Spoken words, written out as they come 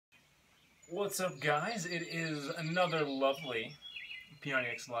What's up, guys? It is another lovely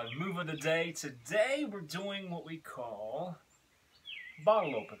P90X Live move of the day. Today we're doing what we call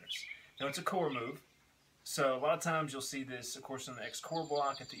bottle openers. Now it's a core move, so a lot of times you'll see this, of course, in the X core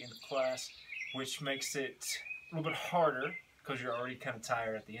block at the end of class, which makes it a little bit harder because you're already kind of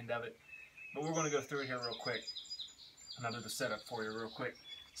tired at the end of it. But we're going to go through it here real quick, and I'll do the setup for you real quick.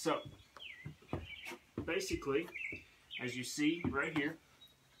 So basically, as you see right here,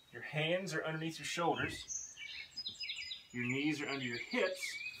 your hands are underneath your shoulders, your knees are under your hips,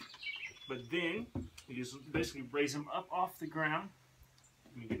 but then you just basically raise them up off the ground.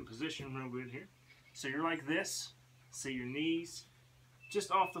 Let me get in position real good here. So you're like this, see your knees just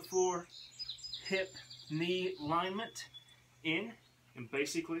off the floor, hip, knee alignment in, and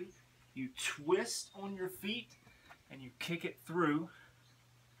basically you twist on your feet and you kick it through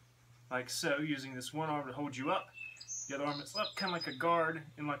like so, using this one arm to hold you up. The other arm is up, kind of like a guard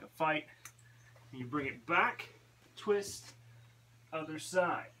in like a fight. And you bring it back, twist, other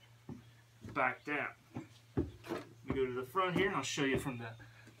side, back down. We go to the front here, and I'll show you from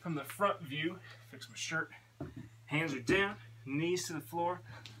the front view. Fix my shirt. Hands are down, knees to the floor.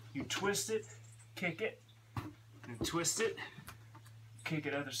 You twist it, kick it, and twist it, kick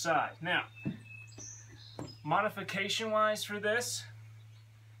it other side. Now, modification-wise for this,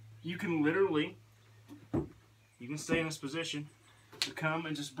 you can literally. You can stay in this position to come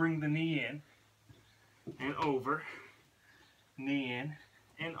and just bring the knee in and over, knee in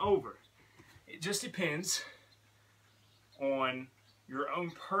and over. It just depends on your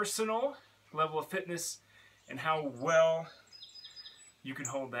own personal level of fitness and how well you can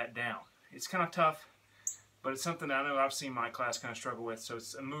hold that down. It's kind of tough, but it's something I know I've seen my class kind of struggle with, so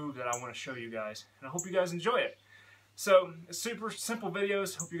it's a move that I want to show you guys, and I hope you guys enjoy it. So, super simple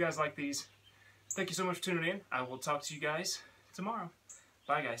videos. Hope you guys like these. Thank you so much for tuning in. I will talk to you guys tomorrow.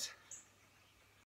 Bye, guys.